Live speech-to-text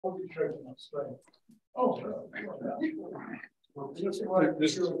I'll be sure to explain. Oh,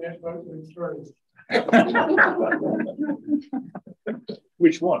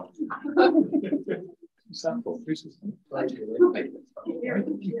 which one? Sample.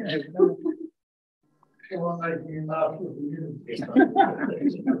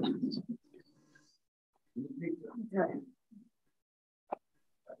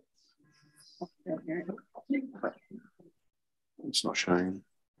 It's not showing.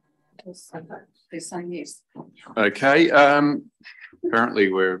 They're saying yes. Okay.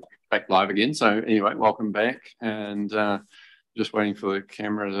 Apparently we're back live again. So anyway, welcome back, and just waiting for the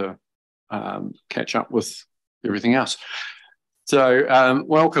camera to catch up with everything else. So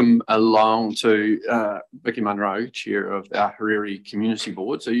welcome along to Vicky Munro, Chair of the Ahuriri Community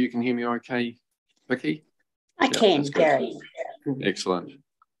Board. So you can hear me okay, Vicky? I can, Gary. Excellent.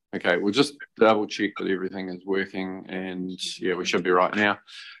 Okay, we'll just double check that everything is working, and yeah, we should be right now.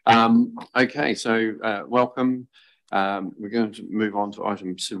 Okay, so welcome. We're going to move on to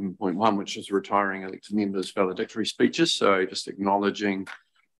item 7.1, which is retiring elected members' valedictory speeches. So just acknowledging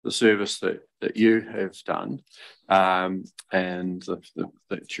the service that you have done, and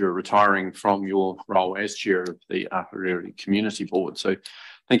that you're retiring from your role as chair of the Ahuriri Community Board. So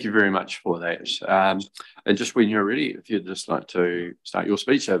thank you very much for that. And just when you're ready, if you'd just like to start your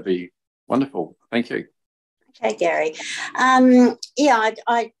speech, that'd be wonderful. Thank you. Okay, Gary. Yeah,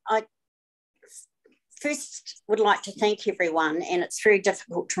 I first would like to thank everyone, and it's very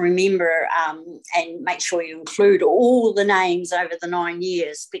difficult to remember and make sure you include all the names over the 9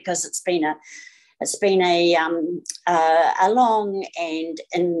 years, because it's been a long and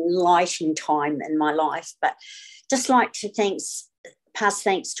enlightening time in my life. But just like to pass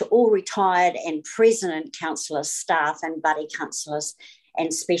thanks to all retired and present councillors, staff and buddy councillors,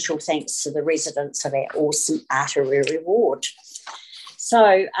 and special thanks to the residents of our awesome Ahuriri ward.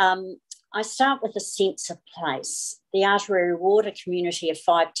 So I start with a sense of place. The Ahuriri ward, a community of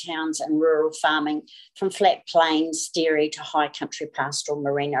 5 towns and rural farming, from flat plains, dairy to high country pastoral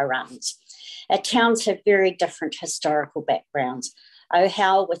merino runs. Our towns have very different historical backgrounds.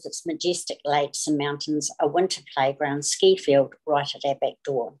 Ohau, with its majestic lakes and mountains, a winter playground, ski field right at our back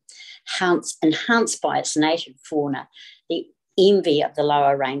door, enhanced by its native fauna, the envy of the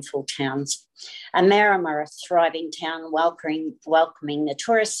lower rainfall towns. A Marama, a thriving town, welcoming the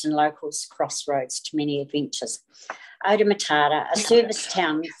tourists and locals crossroads to many adventures. Odamatata, a service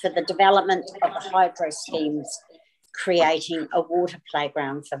town for the development of the hydro schemes, creating a water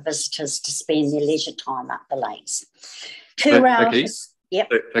playground for visitors to spend their leisure time up the lakes. Vicky, yep.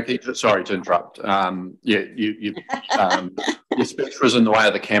 Vicky, sorry to interrupt. Yeah, your speech was in the way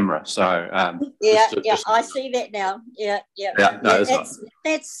of the camera, so I see that now. Yeah. No,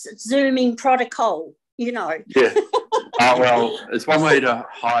 that's zooming protocol, you know. Yeah. Well, it's one way to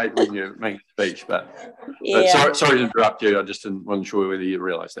hide when you make a speech, but sorry to interrupt you. I just wasn't sure whether you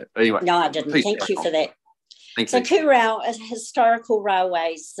realised that. But anyway, no, I didn't. Thank you for that. Thank you. Kurau, historical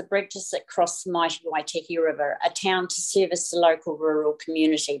railways, the bridges that cross the mighty Waitaki River, a town to service the local rural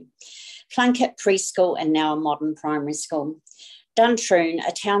community. Plunkett Preschool and now a modern primary school. Duntroon,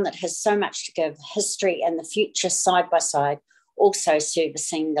 a town that has so much to give, history and the future side by side, also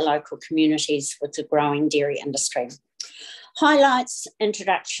servicing the local communities with the growing dairy industry. Highlights,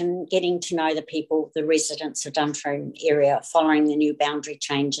 introduction, getting to know the people, the residents of Duntroon area following the new boundary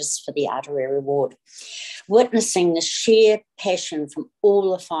changes for the Ahuriri ward. Witnessing the sheer passion from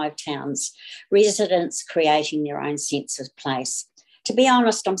all the 5 towns, residents creating their own sense of place. To be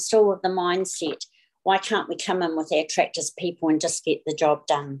honest, I'm still of the mindset, why can't we come in with our tractors people and just get the job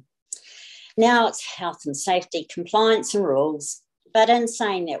done? Now it's health and safety, compliance and rules, but in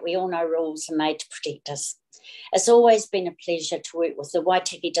saying that, we all know rules are made to protect us. It's always been a pleasure to work with the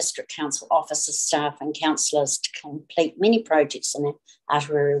Waitaki District Council officers, staff and councillors to complete many projects in the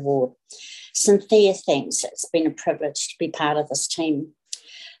Ahuriri ward. Sincere thanks. It's been a privilege to be part of this team.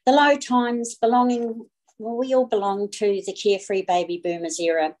 The low times we all belong to the carefree baby boomers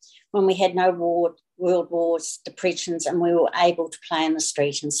era when we had no world wars, depressions, and we were able to play in the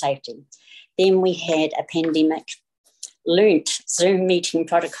street in safety. Then we had a pandemic, learnt Zoom meeting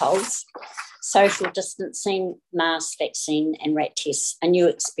protocols, social distancing, mask, vaccine and rat tests, a new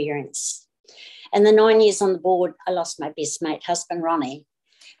experience. In the 9 years on the board, I lost my best mate, husband Ronnie.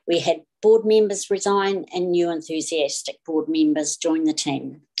 We had board members resign and new enthusiastic board members join the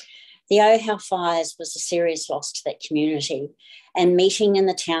team. The Ohau fires was a serious loss to that community, and meeting in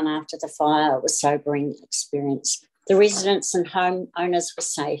the town after the fire was a sobering experience. The residents and home owners were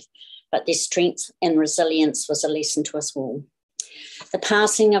safe, but their strength and resilience was a lesson to us all. The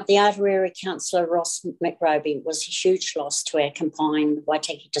passing of the Aotearoa councillor Ross McRoby was a huge loss to our combined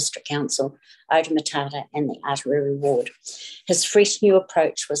Waitaki District Council, Otamatata and the Aotearoa ward. His fresh new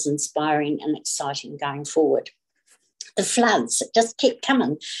approach was inspiring and exciting going forward. The floods just kept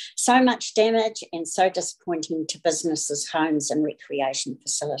coming. So much damage and so disappointing to businesses, homes and recreation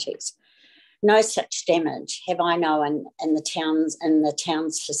facilities. No such damage have I known in the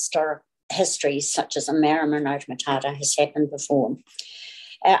town's historic history, such as Amarama and Otamatata, has happened before.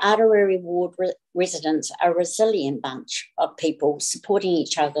 Our Aotearoa ward residents are a resilient bunch of people supporting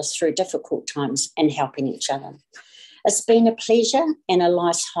each other through difficult times and helping each other. It's been a pleasure and a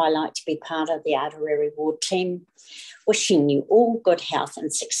nice highlight to be part of the Aotearoa ward team. Wishing you all good health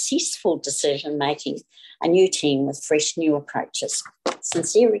and successful decision making, a new team with fresh new approaches.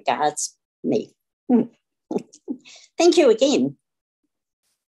 Sincere regards, me. Thank you again.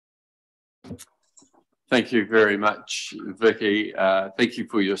 Thank you very much, Vicky. Thank you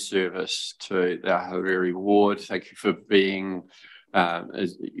for your service to the Aotearoa ward. Thank you for being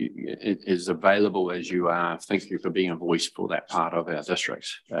as available as you are. Thank you for being a voice for that part of our district.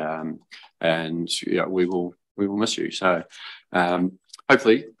 And yeah, we will miss you. So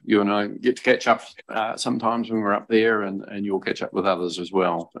hopefully you and I get to catch up sometimes when we're up there, and you'll catch up with others as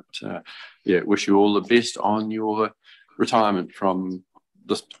well. But yeah, wish you all the best on your retirement from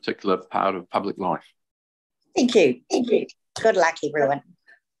this particular part of public life. Thank you. Thank you. Good luck, everyone.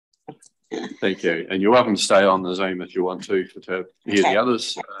 Thank you. And you're welcome to stay on the Zoom if you want to hear the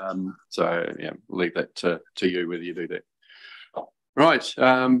others. So yeah, we'll leave that to you whether you do that. Right.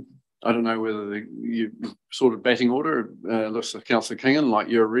 I don't know whether you sort of batting order looks like Councillor Kingan, like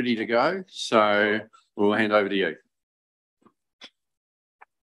you're ready to go. So we'll hand over to you.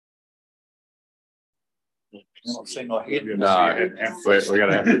 Not see my head. No, we're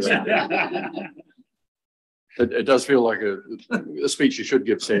going to have to do that. It does feel like a speech you should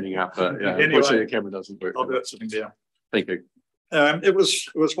give standing up, but yeah, Anyway, unfortunately the camera doesn't work. I'll do it sitting down. Thank you. It was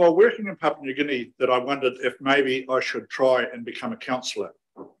while working in Papua New Guinea that I wondered if maybe I should try and become a councillor.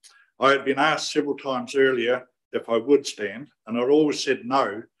 I had been asked several times earlier if I would stand, and I'd always said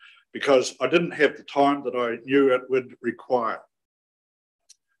no, because I didn't have the time that I knew it would require.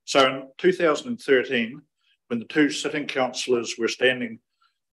 So in 2013, when the two sitting councillors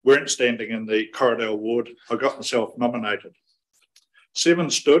weren't standing in the Corridor ward, I got myself nominated. 7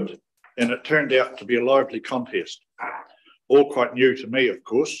 stood, and it turned out to be a lively contest. All quite new to me, of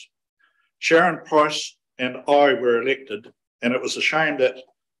course. Sharon Price and I were elected, and it was a shame that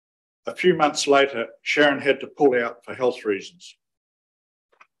a few months later, Sharon had to pull out for health reasons.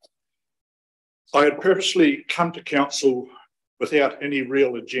 I had purposely come to council without any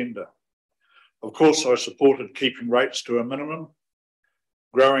real agenda. Of course, I supported keeping rates to a minimum,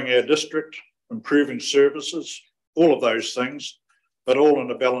 growing our district, improving services, all of those things, but all in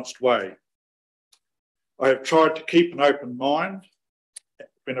a balanced way. I have tried to keep an open mind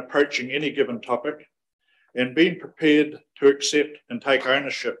when approaching any given topic, and been prepared to accept and take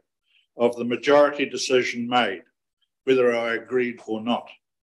ownership of the majority decision made, whether I agreed or not.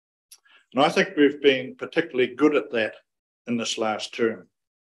 And I think we've been particularly good at that in this last term.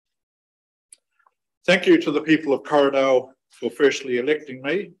 Thank you to the people of Corridor for firstly electing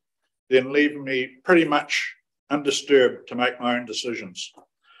me, then leaving me pretty much undisturbed to make my own decisions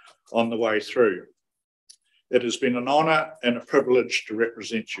on the way through. It has been an honour and a privilege to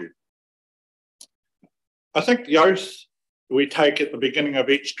represent you. I think the oath we take at the beginning of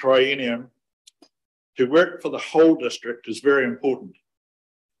each triennium to work for the whole district is very important.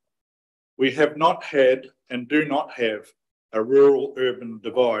 We have not had and do not have a rural-urban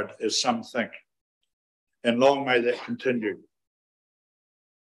divide, as some think, and long may that continue.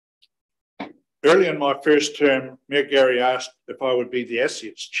 Early in my first term, Mayor Gary asked if I would be the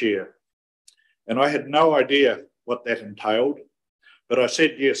Assets Chair, and I had no idea what that entailed, but I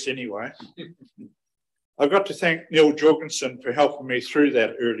said yes anyway. I got to thank Neil Jorgensen for helping me through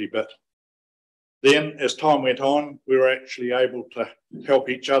that early bit. Then, as time went on, we were actually able to help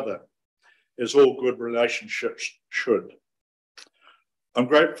each other, as all good relationships should. I'm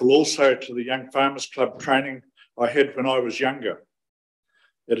grateful also to the Young Farmers Club training I had when I was younger.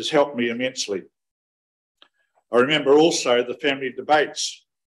 It has helped me immensely. I remember also the family debates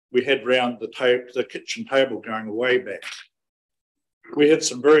we had round the kitchen table going way back. We had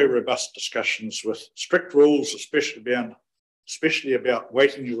some very robust discussions with strict rules, especially about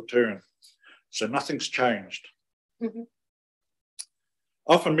waiting your turn. So nothing's changed. Mm-hmm.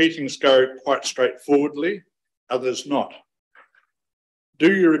 Often meetings go quite straightforwardly, others not.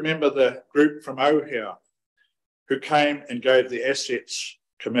 Do you remember the group from Ohio who came and gave the Assets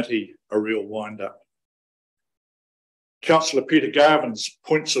Committee a real wind-up? Councillor Peter Garvin's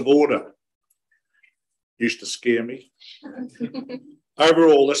points of order used to scare me.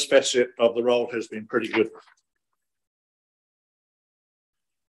 Overall, this facet of the role has been pretty good.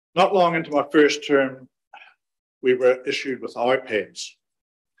 Not long into my first term, we were issued with iPads,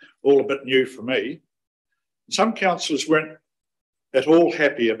 all a bit new for me. Some councillors weren't at all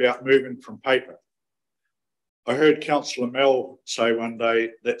happy about moving from paper. I heard Councillor Mel say one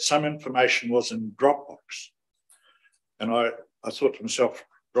day that some information was in Dropbox. And I thought to myself,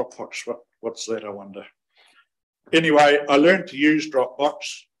 Dropbox, what's that, I wonder? Anyway, I learned to use Dropbox,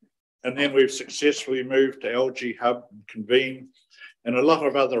 and then we've successfully moved to LG Hub and Convene and a lot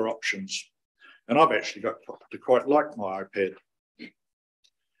of other options. And I've actually got to quite like my iPad.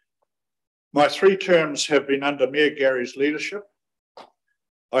 My 3 terms have been under Mayor Gary's leadership.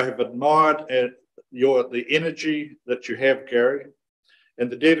 I have admired the energy that you have, Gary,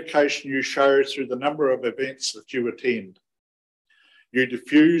 and the dedication you show through the number of events that you attend. You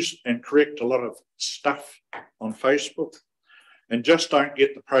diffuse and correct a lot of stuff on Facebook and just don't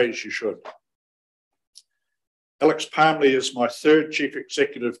get the praise you should. Alex Palmley is my 3rd chief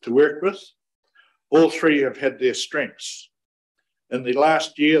executive to work with. All 3 have had their strengths. In the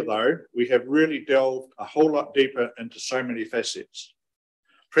last year, though, we have really delved a whole lot deeper into so many facets.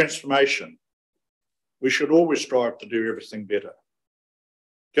 Transformation. We should always strive to do everything better.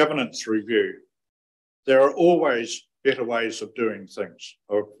 Governance review. There are always better ways of doing things,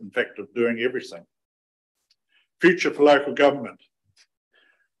 or in fact of doing everything. Future for local government.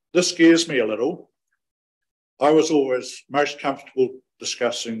 This scares me a little. I was always most comfortable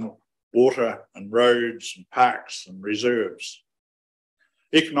discussing water and roads and parks and reserves.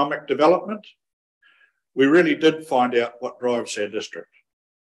 Economic development. We really did find out what drives our district.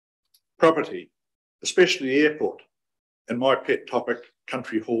 Property, especially the airport, and my pet topic,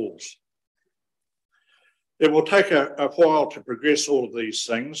 country halls. It will take a while to progress all of these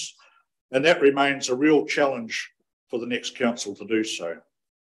things, and that remains a real challenge for the next council to do so.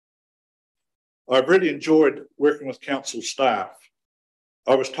 I've really enjoyed working with council staff.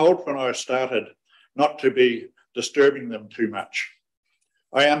 I was told when I started not to be disturbing them too much.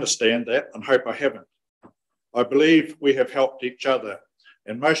 I understand that and hope I haven't. I believe we have helped each other,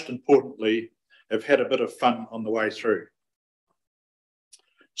 and most importantly, have had a bit of fun on the way through.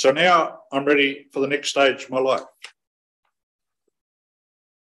 So now I'm ready for the next stage of my life.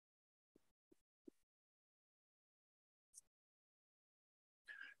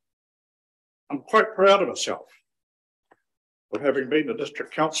 I'm quite proud of myself of having been a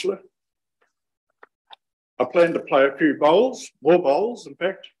district councillor. I plan to play a few bowls, more bowls in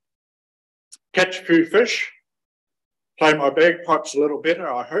fact, catch a few fish, play my bagpipes a little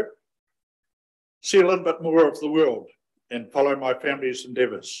better, I hope, see a little bit more of the world and follow my family's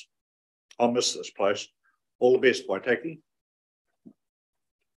endeavours. I'll miss this place. All the best, Waitaki.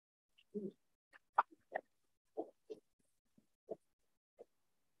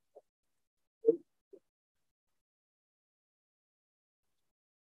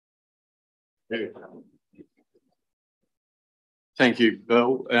 Yeah. Thank you,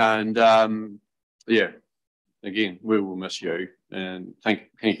 Bill. And yeah, again, we will miss you. And thank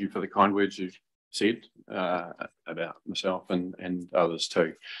you for the kind words you've said about myself and others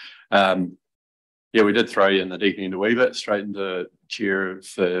too. Yeah, we did throw you in the deep end a wee bit, straight into chair of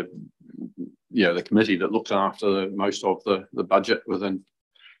the committee that looks after most of the budget within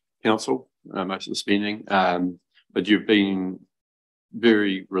council, most of the spending. But you've been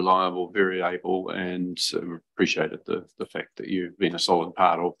very reliable, very able, and appreciated the fact that you've been a solid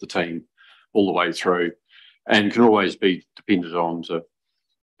part of the team all the way through, and can always be depended on to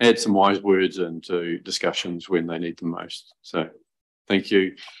add some wise words into discussions when they need them most. So thank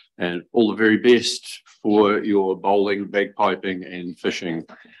you, and all the very best for your bowling, bagpiping and fishing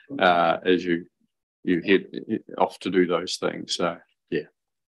as you head off to do those things. So yeah,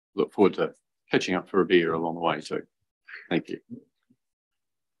 look forward to catching up for a beer along the way too. Thank you.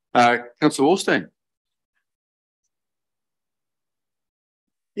 Councillor Wallstein.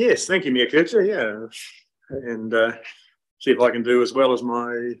 Yes, thank you, Mayor Kircher. Yeah, and see if I can do as well as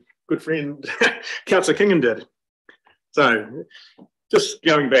my good friend Councillor Kingham did. So, just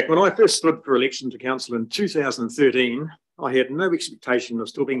going back, when I first stood for election to council in 2013, I had no expectation of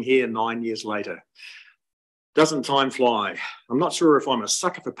still being here 9 years later. Doesn't time fly? I'm not sure if I'm a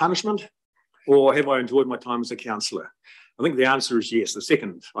sucker for punishment or have I enjoyed my time as a councillor. I think the answer is yes, the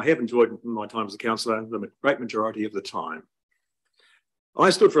second. I have enjoyed my time as a councillor the great majority of the time.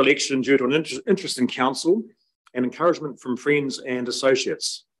 I stood for election due to an interest in council and encouragement from friends and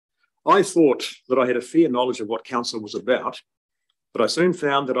associates. I thought that I had a fair knowledge of what council was about, but I soon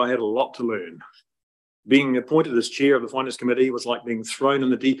found that I had a lot to learn. Being appointed as chair of the finance committee was like being thrown in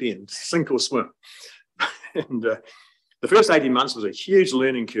the deep end, sink or swim. And the first 18 months was a huge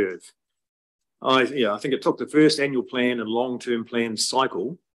learning curve. I think it took the first annual plan and long-term plan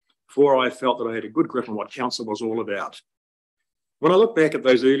cycle before I felt that I had a good grip on what council was all about. When I look back at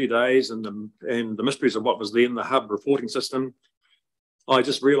those early days and the mysteries of what was then the hub reporting system, I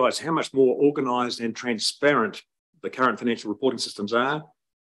just realised how much more organised and transparent the current financial reporting systems are,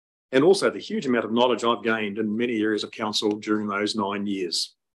 and also the huge amount of knowledge I've gained in many areas of council during those 9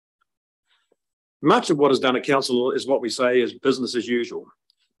 years. Much of what is done at council is what we say is business as usual,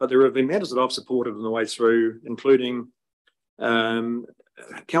 but there have been matters that I've supported on the way through, including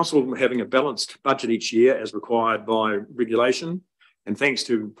council having a balanced budget each year as required by regulation. And thanks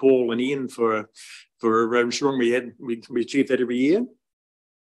to Paul and Ian for ensuring we achieved that every year.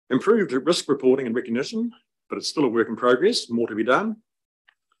 Improved risk reporting and recognition, but it's still a work in progress, more to be done.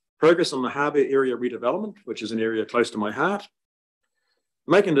 Progress on the harbour area redevelopment, which is an area close to my heart.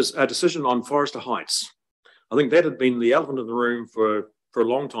 Making a decision on Forester Heights. I think that had been the elephant in the room for a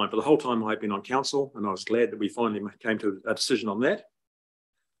long time, for the whole time I've been on council, and I was glad that we finally came to a decision on that.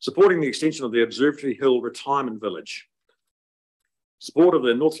 Supporting the extension of the Observatory Hill Retirement Village. Support of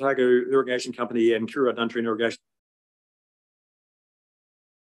the North Otago Irrigation Company and Kura-Duntrin Irrigation.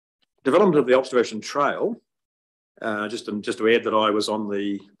 Development of the Observation Trail. Just to add that I was on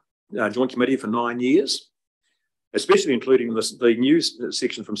the Joint Committee for 9 years, especially including the new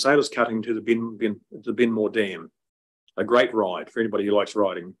section from Sailors Cutting to the Benmore Dam. A great ride for anybody who likes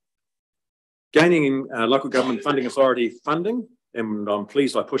riding. Gaining local government funding authority funding, and I'm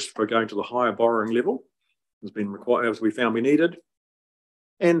pleased I pushed for going to the higher borrowing level. Has been required as we found we needed.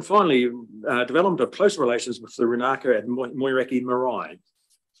 And finally, development of close relations with the Runaka and Moiraki Marae.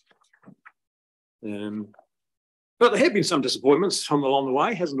 But there have been some disappointments along the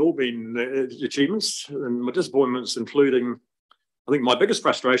way. Hasn't all been achievements. And my disappointments including, I think my biggest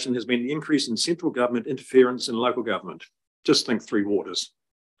frustration has been the increase in central government interference in local government. Just think Three Waters.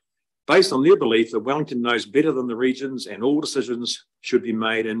 Based on their belief that Wellington knows better than the regions and all decisions should be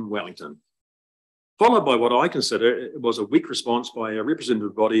made in Wellington. Followed by what I consider was a weak response by a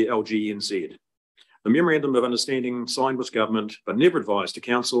representative body, LGNZ. The Memorandum of Understanding signed with government, but never advised to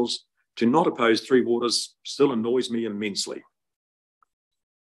councils to not oppose Three Waters still annoys me immensely.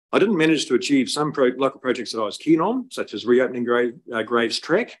 I didn't manage to achieve some local projects that I was keen on, such as reopening Graves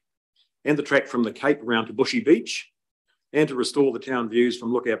Track and the track from the Cape around to Bushy Beach, and to restore the town views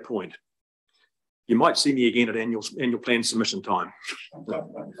from Lookout Point. You might see me again at annual plan submission time.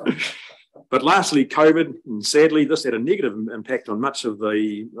 But lastly, COVID, and sadly, this had a negative impact on much of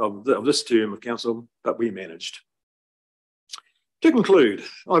this term of council, but we managed. To conclude,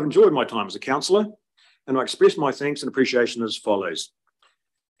 I've enjoyed my time as a councillor, and I express my thanks and appreciation as follows.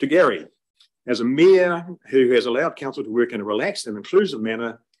 To Gary, as a mayor who has allowed council to work in a relaxed and inclusive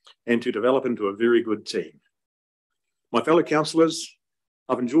manner and to develop into a very good team. My fellow councillors,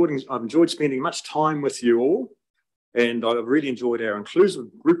 I've enjoyed spending much time with you all, and I've really enjoyed our inclusive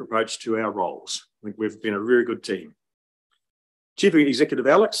group approach to our roles. I think we've been a very good team. Chief Executive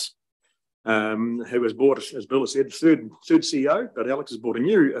Alex, who has brought, as Bill has said, third CEO, but Alex has brought a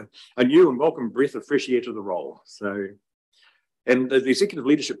new and welcome breath of fresh air to the role. So, and the executive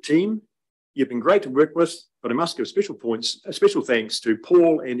leadership team, you've been great to work with, but I must give special thanks to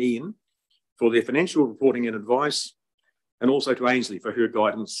Paul and Ian for their financial reporting and advice, and also to Ainsley for her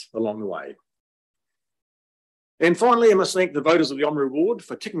guidance along the way. And finally, I must thank the voters of the Omru Ward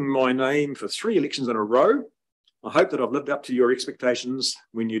for ticking my name for 3 elections in a row. I hope that I've lived up to your expectations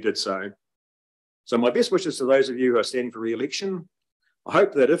when you did so. So my best wishes to those of you who are standing for re-election. I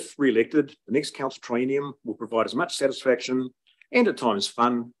hope that if re-elected, the next council triennium will provide as much satisfaction and at times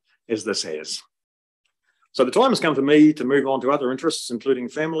fun as this has. So the time has come for me to move on to other interests, including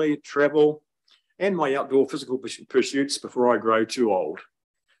family, travel, and my outdoor physical pursuits before I grow too old.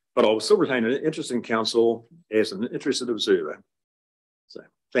 But I will still retain an interest in council as an interested observer. So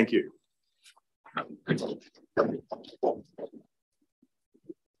thank you.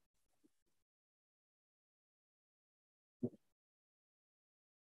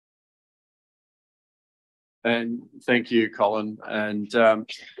 And thank you, Colin. And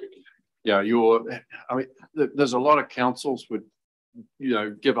yeah, there's a lot of councils would,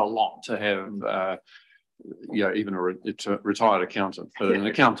 give a lot to have, even a retired accountant, but an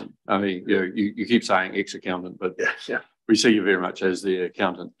accountant. I mean, you keep saying ex-accountant, but we see you very much as the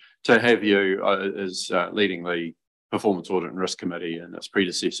accountant. To have you as leading the Performance Audit and Risk Committee and its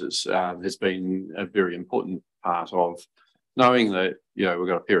predecessors has been a very important part of knowing that, we've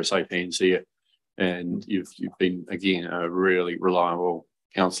got a pair of safe hands here, and you've been, again, a really reliable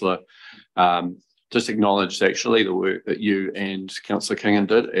councillor. just acknowledge actually the work that you and Councillor Kingan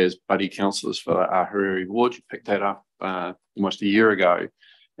did as buddy councillors for our Hariri ward. You picked that up almost a year ago,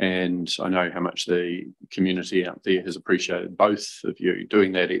 and I know how much the community out there has appreciated both of you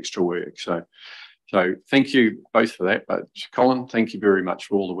doing that extra work. So thank you both for that. But Colin, thank you very much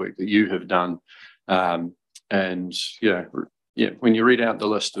for all the work that you have done. And when you read out the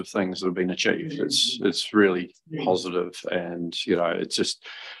list of things that have been achieved, it's really positive, and it's just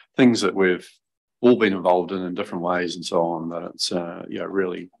things that we've all been involved in different ways and so on. But it's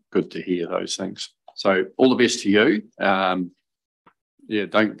really good to hear those things. So all the best to you.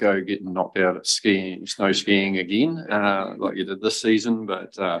 Don't go getting knocked out at snow skiing again like you did this season.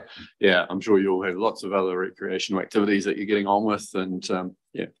 But I'm sure you'll have lots of other recreational activities that you're getting on with, and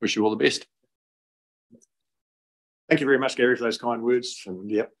wish you all the best. Thank you very much, Gary, for those kind words. And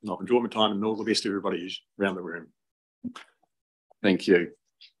I've enjoyed my time, and all the best to everybody who's around the room. Thank you.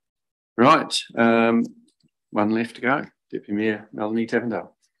 Right, one left to go. Deputy Mayor Melanie Tavendale.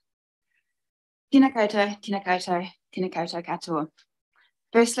 Tēnā koutou, tēnā koutou, tēnā koutou katoa.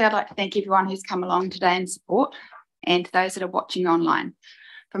 Firstly, I'd like to thank everyone who's come along today in support, and to those that are watching online.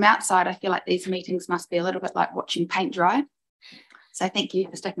 From outside, I feel like these meetings must be a little bit like watching paint dry. So thank you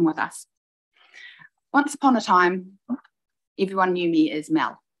for sticking with us. Once upon a time, everyone knew me as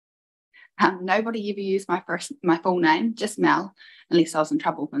Mel. Nobody ever used my full name, just Mel, unless I was in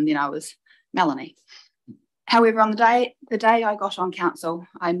trouble, and then I was Melanie. However, on the day I got on council,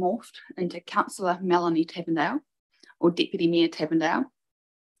 I morphed into Councillor Melanie Tavendale, or Deputy Mayor Tavendale.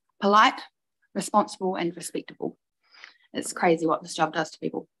 Polite, responsible, and respectable. It's crazy what this job does to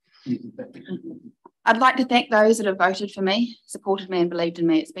people. I'd like to thank those that have voted for me, supported me, and believed in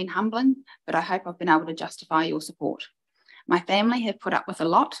me. It's been humbling, but I hope I've been able to justify your support. My family have put up with a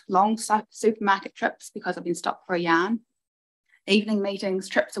lot, long supermarket trips because I've been stopped for a yarn, evening meetings,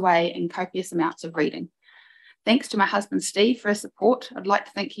 trips away, and copious amounts of reading. Thanks to my husband Steve for his support. I'd like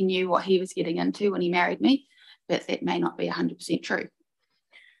to think he knew what he was getting into when he married me, but that may not be 100% true.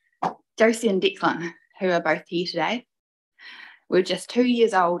 Josie and Declan, who are both here today, were just 2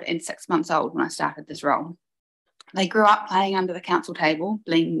 years old and 6 months old when I started this role. They grew up playing under the council table,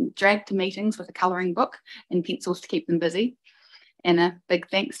 being dragged to meetings with a colouring book and pencils to keep them busy. And a big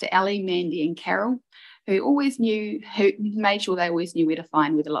thanks to Ellie, Mandy and Carol, who made sure they always knew where to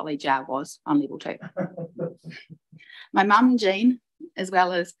find where the lolly jar was on level 2. My mum, Jean, as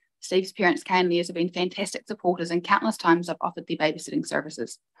well as Steve's parents, Kay and Liz, have been fantastic supporters, and countless times I've offered their babysitting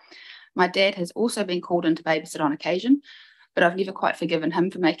services. My dad has also been called in to babysit on occasion, but I've never quite forgiven him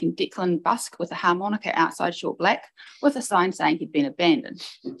for making Declan busk with a harmonica outside Short Black with a sign saying he'd been abandoned.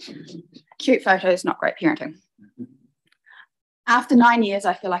 Cute photos, not great parenting. After 9 years,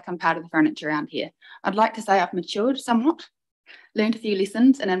 I feel like I'm part of the furniture around here. I'd like to say I've matured somewhat, learned a few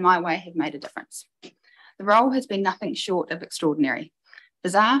lessons, and in my way have made a difference. The role has been nothing short of extraordinary.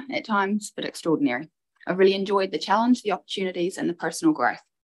 Bizarre at times, but extraordinary. I've really enjoyed the challenge, the opportunities, and the personal growth.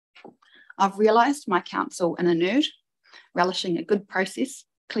 I've realised my counsel in a nerd, relishing a good process,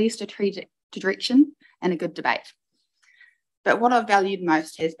 clear strategic direction, and a good debate. But what I've valued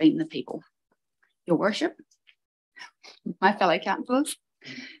most has been the people. Your worship, my fellow councillors.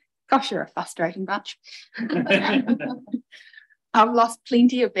 Gosh, you're a frustrating bunch. I've lost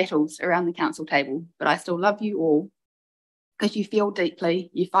plenty of battles around the council table, but I still love you all because you feel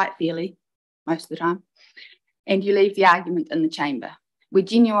deeply, you fight fairly most of the time, and you leave the argument in the chamber. We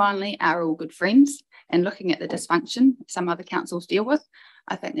genuinely are all good friends, and looking at the dysfunction some other councils deal with,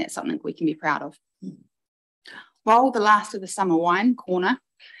 I think that's something we can be proud of. While the last of the summer wine corner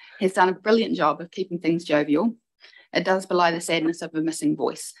has done a brilliant job of keeping things jovial, it does belie the sadness of a missing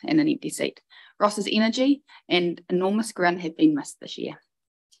voice and an empty seat. Ross's energy and enormous grin have been missed this year.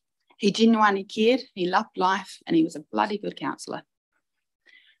 He genuinely cared, he loved life, and he was a bloody good councillor.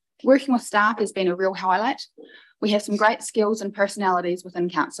 Working with staff has been a real highlight. We have some great skills and personalities within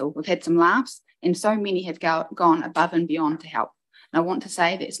council. We've had some laughs, and so many have gone above and beyond to help. And I want to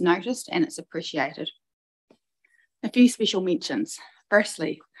say that it's noticed and it's appreciated. A few special mentions.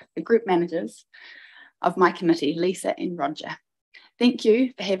 Firstly, the group managers of my committee, Lisa and Roger. Thank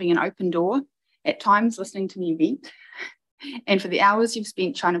you for having an open door, at times listening to me vent, and for the hours you've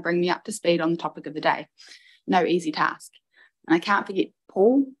spent trying to bring me up to speed on the topic of the day. No easy task. And I can't forget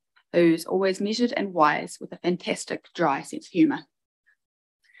Paul, who's always measured and wise with a fantastic dry sense of humour.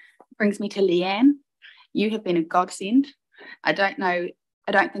 Brings me to Leanne. You have been a godsend. I don't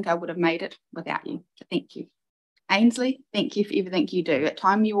think I would have made it without you, so thank you. Ainsley, thank you for everything you do. At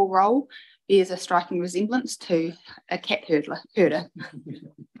times your role bears a striking resemblance to a cat herder.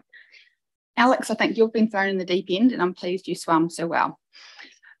 Alex, I think you've been thrown in the deep end, and I'm pleased you swam so well.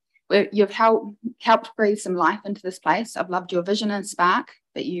 You've helped breathe some life into this place. I've loved your vision and spark,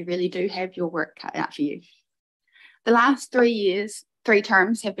 but you really do have your work cut out for you. The last 3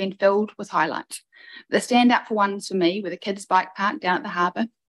 terms have been filled with highlights. The standout for ones for me were the kids' bike park down at the harbour,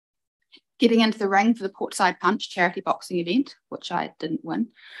 getting into the ring for the Portside Punch charity boxing event, which I didn't win,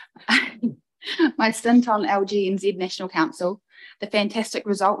 my stint on LGNZ National Council, the fantastic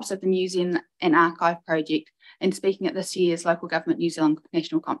results of the Museum and Archive project, and speaking at this year's Local Government New Zealand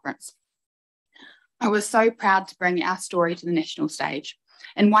National Conference. I was so proud to bring our story to the national stage.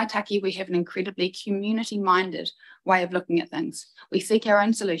 In Waitaki, we have an incredibly community-minded way of looking at things. We seek our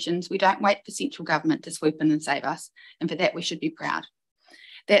own solutions. We don't wait for central government to swoop in and save us, and for that we should be proud.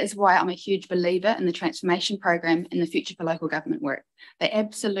 That is why I'm a huge believer in the transformation program and the future for local government work. They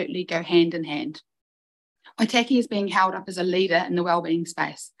absolutely go hand in hand. Waitaki is being held up as a leader in the wellbeing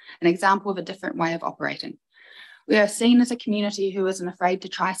space, an example of a different way of operating. We are seen as a community who isn't afraid to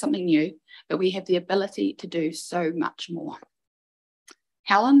try something new, but we have the ability to do so much more.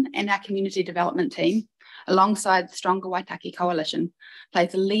 Helen and our community development team, alongside the Stronger Waitaki Coalition,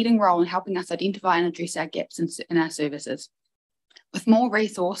 plays a leading role in helping us identify and address our gaps in our services. With more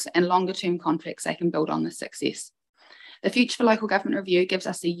resource and longer term contracts, they can build on this success. The Future for Local Government Review gives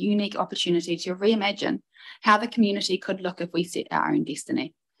us a unique opportunity to reimagine how the community could look if we set our own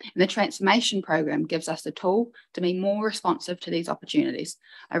destiny. And the transformation program gives us the tool to be more responsive to these opportunities.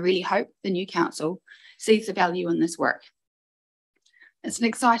 I really hope the new council sees the value in this work. It's an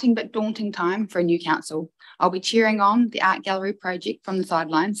exciting but daunting time for a new council. I'll be cheering on the art gallery project from the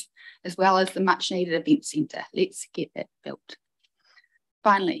sidelines, as well as the much needed event centre. Let's get it built.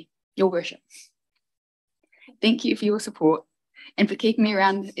 Finally, your worship. Thank you for your support and for keeping me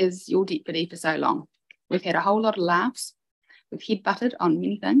around as your deputy for so long. We've had a whole lot of laughs. We've head-butted on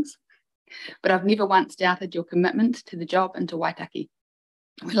many things, but I've never once doubted your commitment to the job and to Waitaki.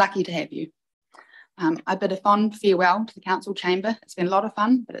 We're lucky to have you. I bid a fond farewell to the council chamber. It's been a lot of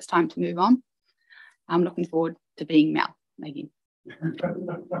fun, but it's time to move on. I'm looking forward to being Mel again.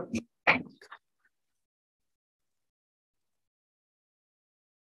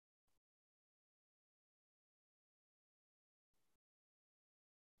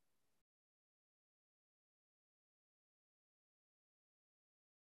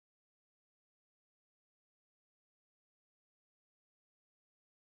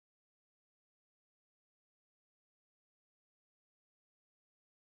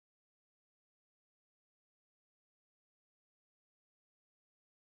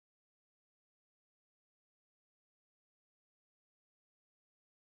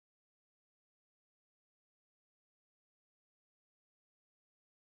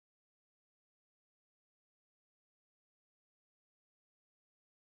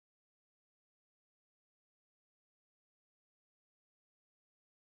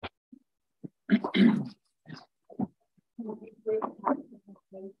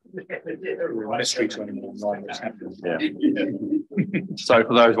 So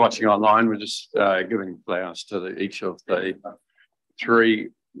for those watching online, we're just giving flowers to each of the 3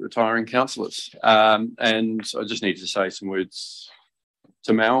 retiring councillors. And I just need to say some words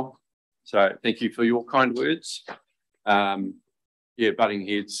to Mel. So thank you for your kind words. Yeah, butting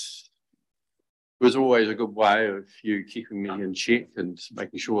heads was always a good way of you keeping me in check and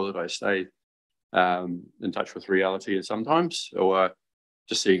making sure that I stayed in touch with reality sometimes, or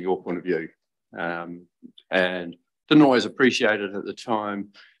just seeing your point of view. And didn't always appreciate it at the time,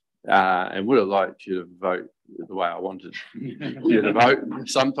 and would have liked you to vote the way I wanted you to vote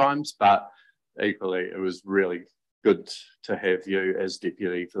sometimes, but equally it was really good to have you as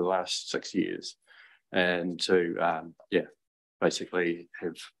deputy for the last 6 years, and to basically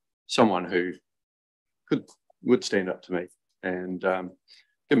have someone who would stand up to me and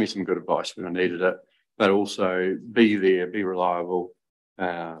give me some good advice when I needed it, but also be there, be reliable,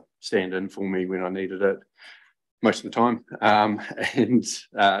 stand in for me when I needed it most of the time, and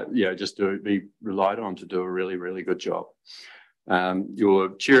just be relied on to do a really, really good job.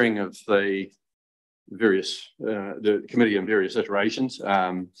 Your chairing of the committee in various iterations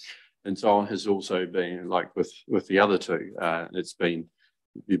and so on has also been, like with the other 2,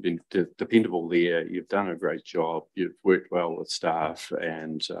 you've been dependable there. You've done a great job. You've worked well with staff,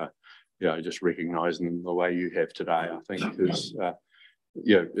 and just recognising the way you have today, I think is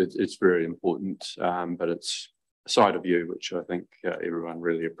it's very important. But it's a side of you which I think everyone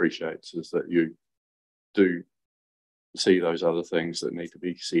really appreciates, is that you do see those other things that need to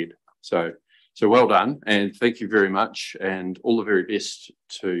be said. So well done, and thank you very much, and all the very best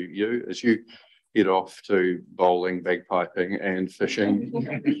to you as you head off to bowling, bagpiping and fishing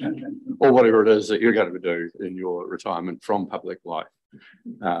or whatever it is that you're going to do in your retirement from public life.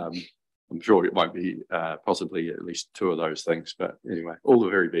 I'm sure it won't be possibly at least two of those things, but anyway, all the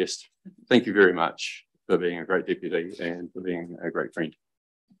very best. Thank you very much for being a great deputy and for being a great friend.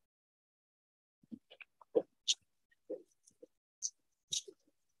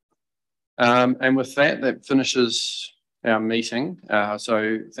 And with that, that finishes our meeting.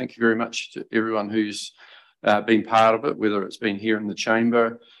 So thank you very much to everyone who's been part of it, whether it's been here in the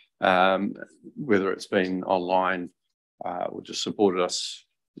chamber, whether it's been online, or just supported us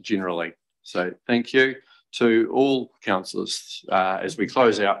generally. So thank you to all councillors as we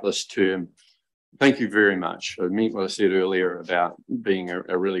close out this term. Thank you very much. I mean what I said earlier about being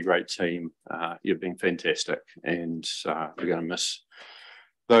a really great team. You've been fantastic, and we're going to miss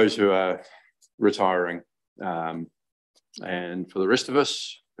those who are retiring. And for the rest of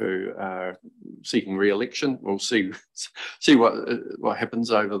us who are seeking re-election, we'll see what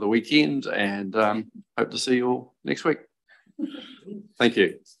happens over the weekend, and hope to see you all next week. Thank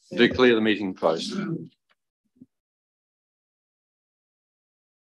you. Declare the meeting closed.